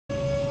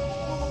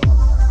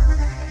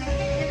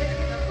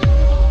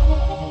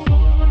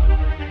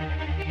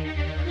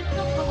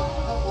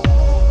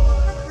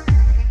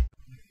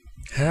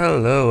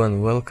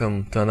everyone,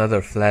 welcome to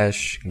another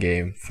Flash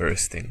game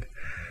first thing.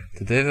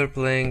 Today we're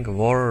playing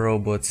War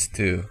Robots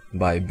 2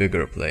 by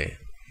Biggerplay.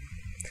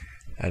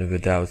 And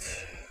without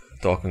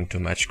talking too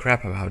much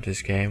crap about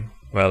this game,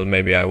 well,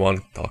 maybe I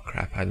won't talk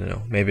crap, I don't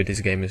know. Maybe this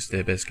game is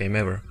the best game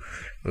ever.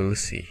 We'll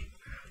see.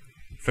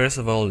 First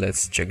of all,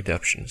 let's check the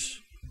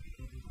options.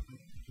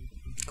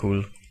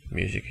 Cool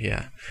music,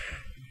 yeah.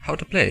 How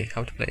to play,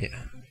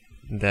 yeah.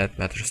 That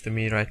matters to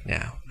me right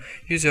now.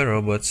 Use your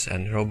robots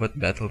and robot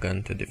battle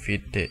gun to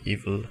defeat the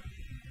evil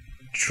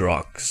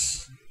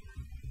drugs.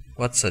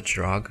 What's a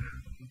drug?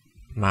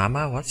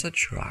 Mama, what's a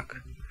drug?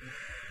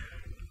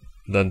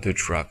 Don't do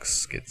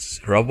drugs,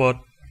 kids. Robot,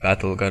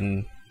 battle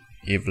gun,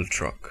 evil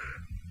drug.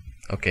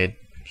 Okay,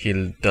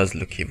 he does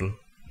look evil.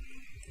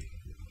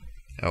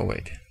 Oh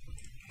wait.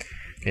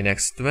 Okay,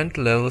 next 20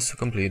 levels to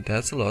complete.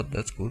 That's a lot,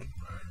 that's cool.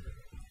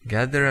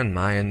 Gather and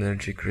mine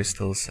energy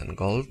crystals and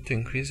gold to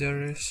increase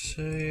your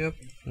yep,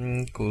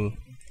 cool.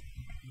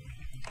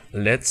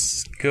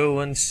 Let's go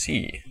and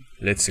see.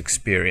 Let's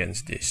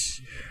experience this.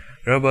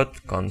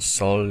 Robot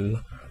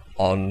console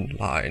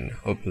online.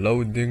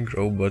 Uploading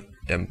robot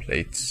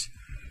templates.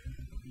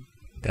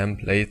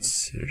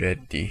 Templates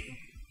ready.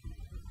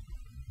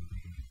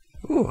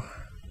 Ooh.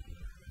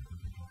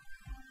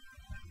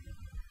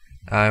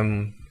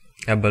 I'm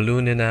a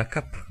balloon in a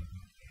cup.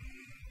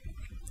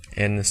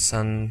 In a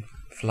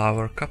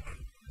sunflower cup.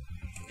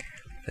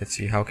 Let's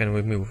see, how can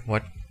we move?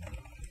 What?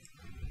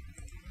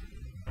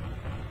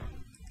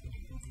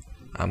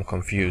 I'm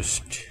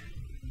confused.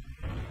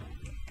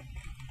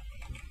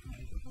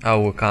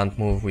 Oh, we can't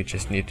move, we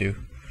just need to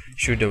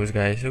shoot those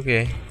guys.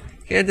 Okay.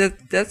 Yeah,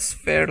 that's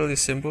fairly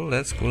simple,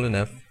 that's cool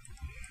enough.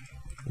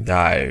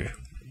 Die,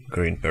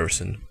 green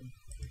person.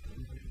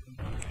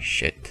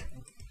 Shit.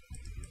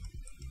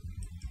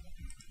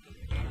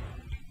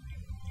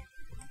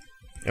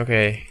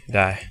 Okay,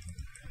 die.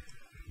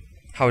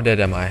 How dead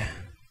am I?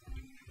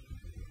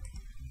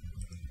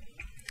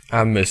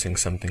 I'm missing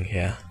something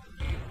here.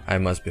 I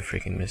must be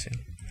freaking missing.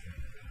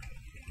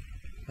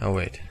 Oh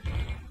wait.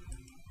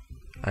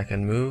 I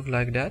can move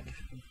like that?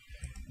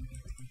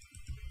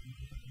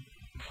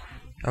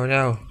 Oh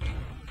no.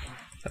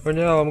 Oh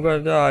no, I'm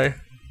gonna die.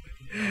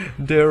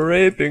 They're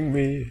raping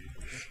me.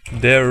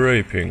 They're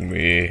raping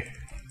me.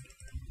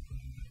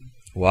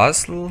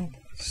 Wasl?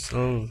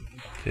 So,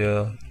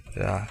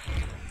 yeah.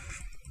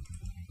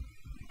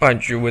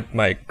 Punch you with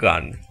my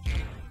gun.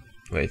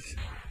 Wait.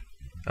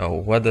 Oh,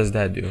 what does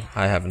that do?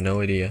 I have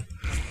no idea.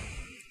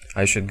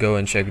 I should go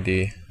and check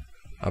the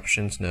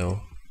options.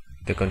 No.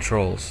 The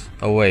controls.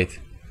 Oh wait.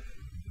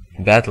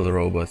 Battle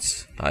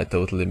robots. I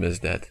totally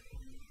missed that.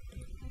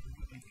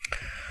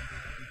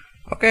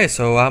 Okay,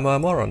 so I'm a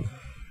moron.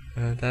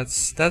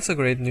 That's a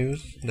great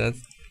news.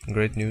 That's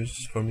great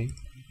news for me.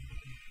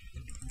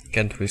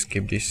 Can't we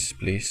skip this,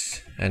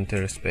 please?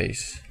 Enter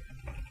space.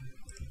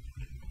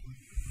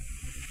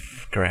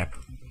 Crap.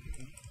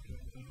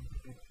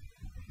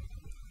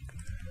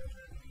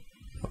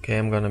 Okay,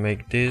 I'm gonna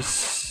make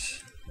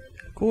this.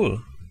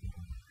 Cool.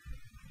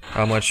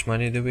 How much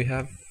money do we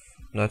have?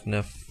 Not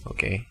enough.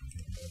 Okay.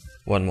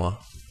 One more.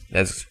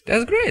 That's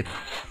great.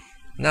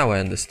 Now I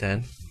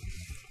understand.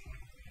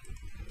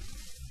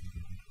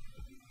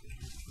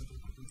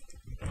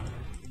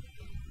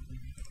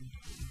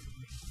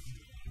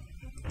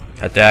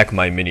 Attack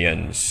my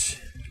minions.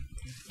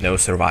 No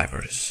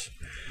survivors.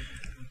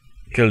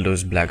 Kill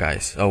those black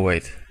guys. Oh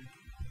wait.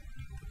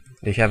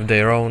 They have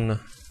their own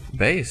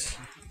base.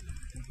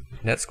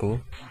 That's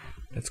cool.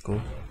 That's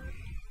cool.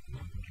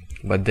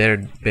 But their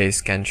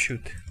base can't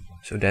shoot.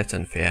 So that's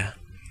unfair.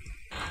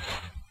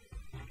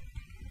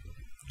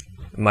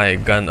 My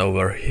gun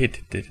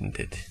overheat, didn't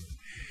it?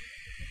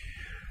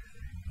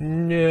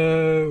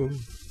 No.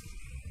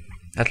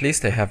 At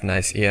least I have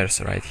nice ears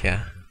right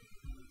here.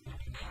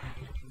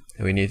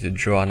 We need to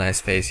draw a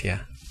nice face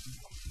here.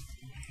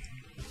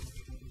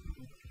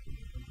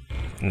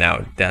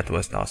 Now that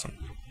was awesome.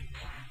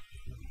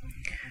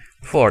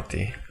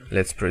 40.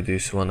 Let's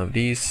produce one of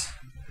these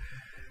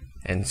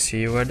and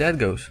see where that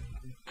goes.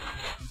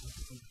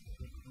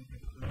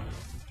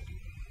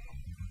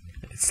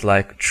 It's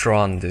like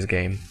Tron, this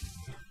game.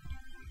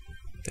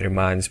 It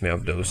reminds me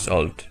of those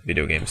old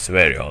video games,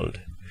 very old.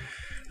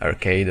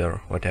 Arcade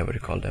or whatever you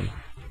call them.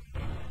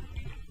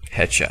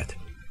 Headshot.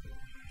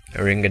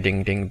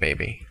 Ring-a-ding-ding,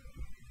 baby.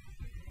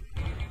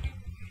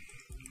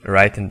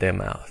 Right in their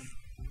mouth.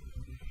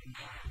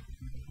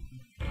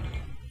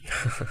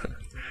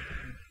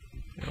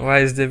 Why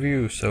is the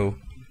view so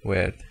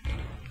weird?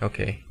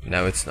 Okay,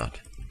 now it's not.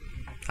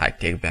 I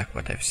take back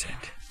what I've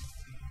said.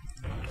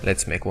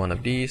 Let's make one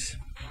of these.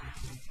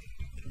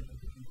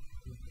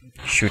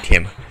 Shoot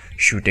him.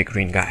 Shoot the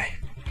green guy.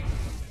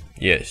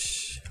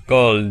 Yes.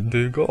 Gold.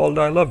 Gold.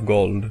 I love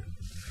gold.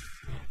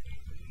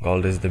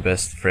 Gold is the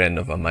best friend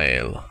of a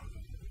male.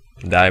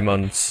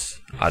 Diamonds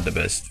are the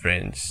best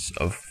friends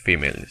of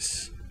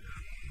females.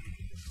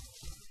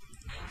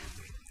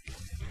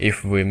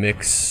 If we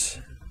mix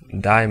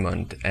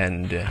diamond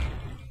and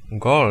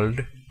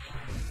gold,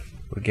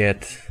 we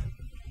get,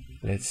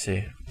 let's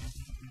see,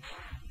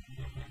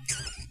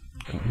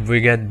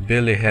 We get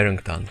Billy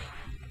Harrington.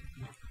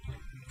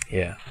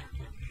 Yeah.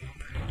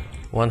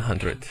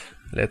 100.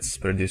 Let's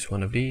produce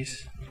one of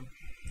these.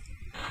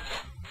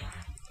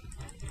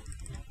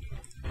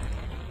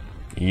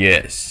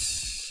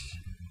 Yes.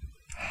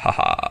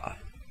 Haha.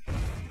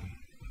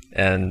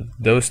 And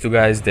those two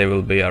guys, they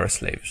will be our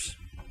slaves.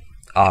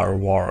 Our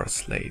war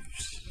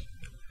slaves.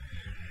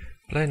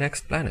 Play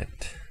next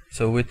planet.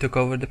 So we took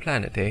over the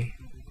planet, eh?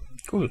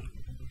 Cool.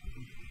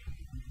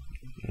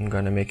 I'm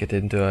gonna make it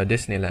into a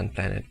Disneyland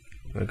planet.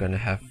 We're gonna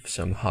have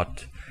some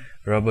hot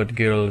robot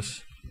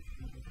girls.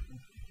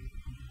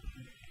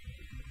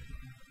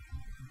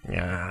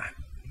 Yeah.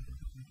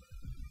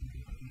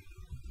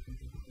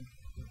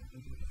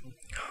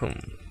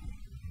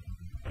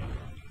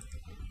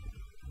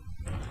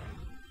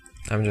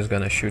 I'm just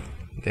gonna shoot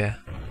there.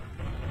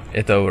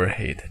 It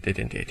overheated,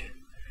 didn't it?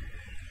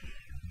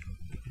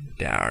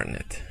 Darn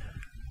it.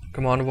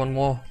 Come on, one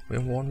more. We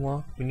have one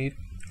more. We need.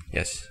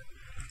 Yes.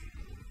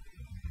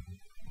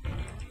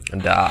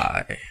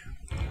 Die.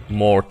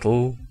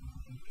 Mortal.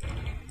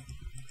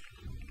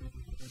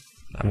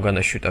 I'm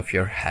gonna shoot off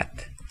your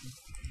hat.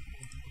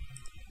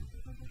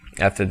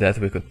 After that,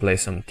 we could play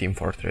some Team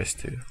Fortress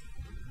 2.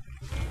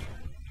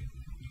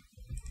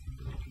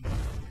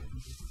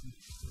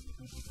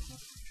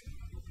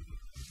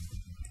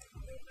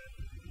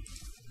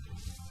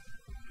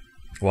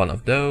 One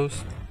of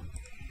those.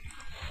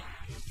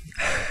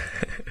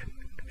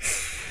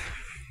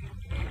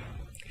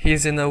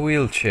 He's in a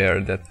wheelchair,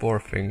 that poor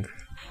thing.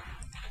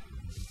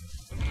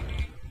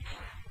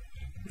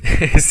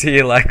 Is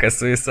he like a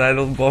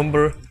suicidal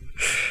bomber?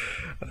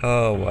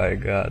 Oh my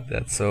god,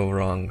 that's so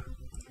wrong.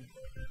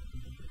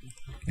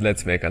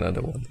 Let's make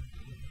another one.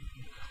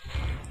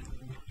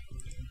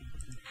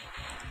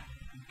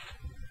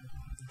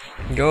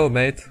 Go,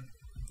 mate.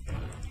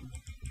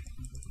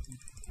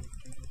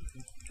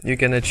 You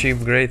can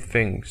achieve great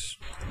things.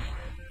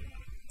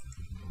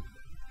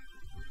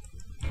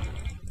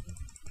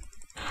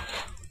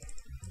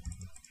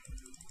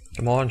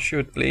 Come on,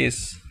 shoot,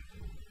 please.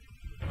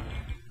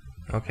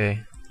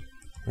 Okay,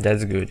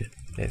 that's good.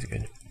 That's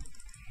good.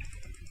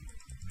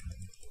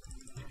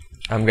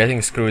 I'm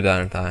getting screwed,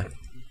 aren't I?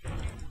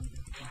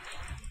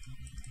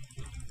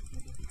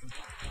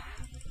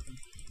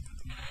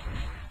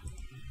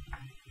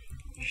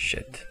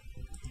 Shit.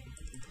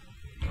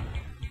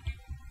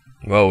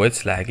 Whoa,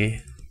 it's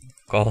laggy.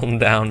 Calm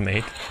down,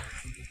 mate.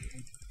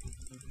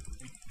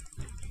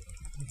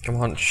 Come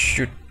on,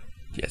 shoot.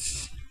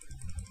 Yes.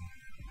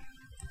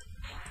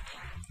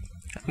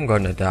 I'm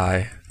gonna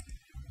die.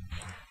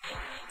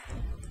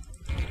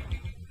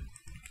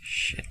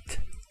 Shit.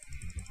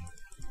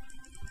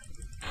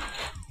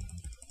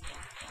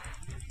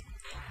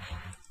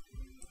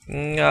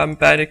 I'm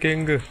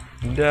panicking.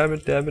 Damn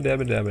it, damn it,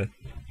 damn it, damn it.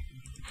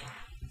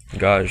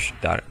 Gosh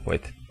darn.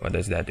 Wait, what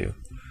does that do?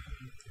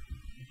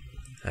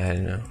 I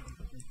don't know.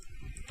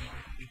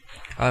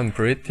 I'm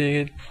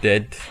pretty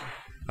dead.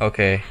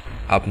 Okay,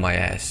 up my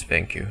ass,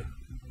 thank you.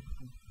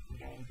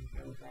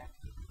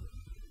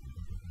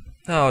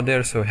 Oh,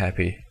 they're so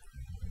happy.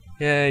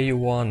 Yeah, you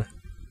won.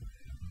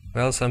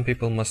 Well, some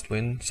people must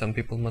win, some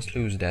people must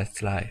lose,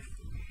 that's life.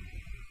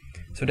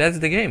 So that's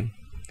the game.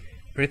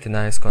 Pretty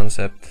nice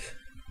concept.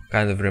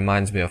 Kind of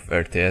reminds me of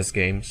RTS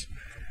games.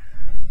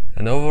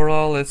 And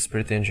overall, it's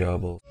pretty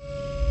enjoyable.